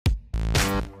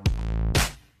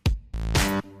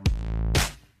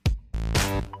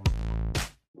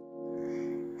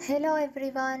Hello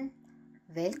everyone,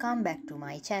 welcome back to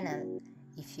my channel.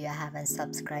 If you haven't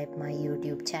subscribed my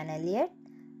YouTube channel yet,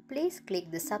 please click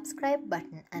the subscribe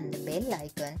button and the bell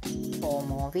icon for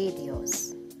more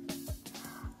videos.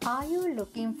 Are you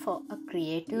looking for a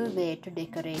creative way to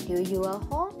decorate your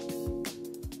home?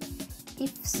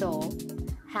 If so,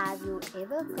 have you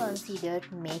ever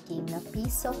considered making a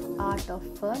piece of art of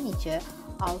furniture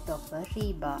out of a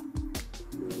rebar?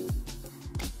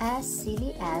 As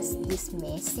silly as this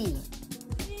may seem,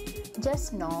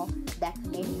 just know that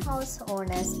many house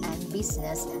owners and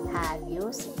business have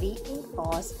used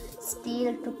reinforced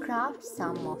steel to craft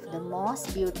some of the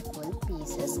most beautiful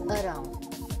pieces around.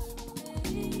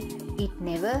 It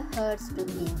never hurts to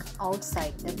think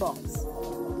outside the box,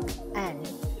 and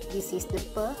this is the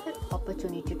perfect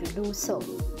opportunity to do so.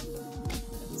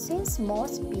 Since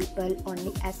most people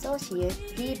only associate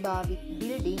rebar with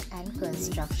building and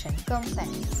construction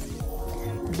companies,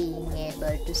 being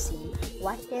able to see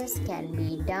what else can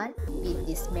be done with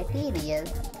this material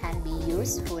can be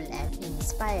useful and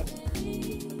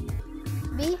inspiring.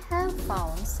 We have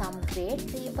found some great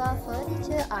rebar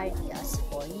furniture ideas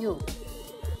for you.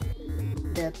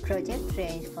 The project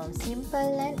range from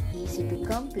simple and easy to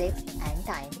complex and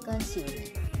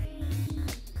time-consuming.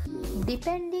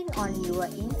 Depending on your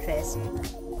interest,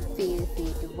 feel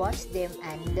free to watch them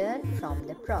and learn from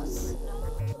the pros.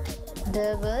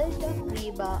 The world of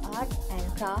rebar art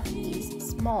and craft is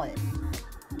small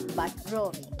but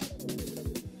growing.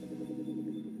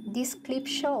 This clip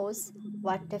shows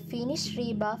what a finished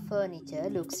rebar furniture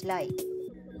looks like.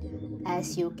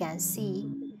 As you can see,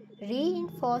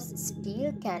 reinforced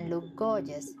steel can look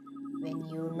gorgeous when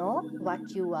you know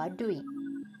what you are doing.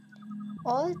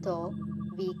 Although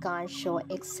we can't show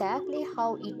exactly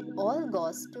how it all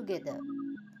goes together,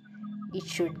 it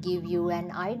should give you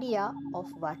an idea of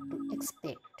what to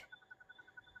expect.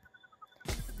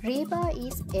 Rebar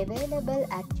is available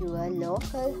at your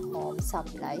local home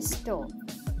supply store,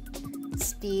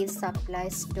 steel supply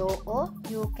store, or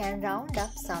you can round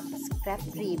up some scrap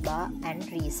rebar and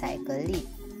recycle it.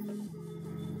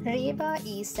 Rebar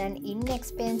is an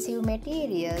inexpensive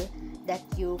material that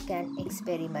you can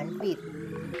experiment with.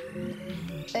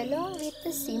 Along with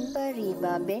the simple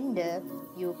rebar bender,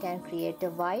 you can create a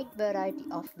wide variety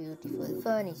of beautiful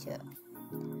furniture.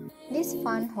 This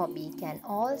fun hobby can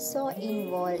also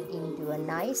involve into a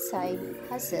nice side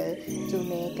hustle to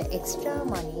make extra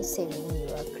money selling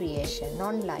your creation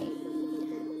online,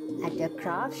 at a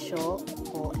craft show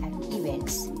or at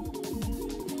events.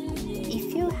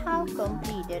 If you have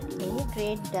completed any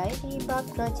great rebar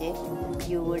project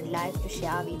you would like to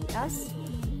share with us,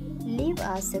 leave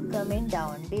us a comment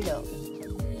down below.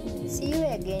 See you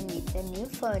again with the new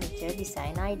furniture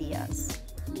design ideas.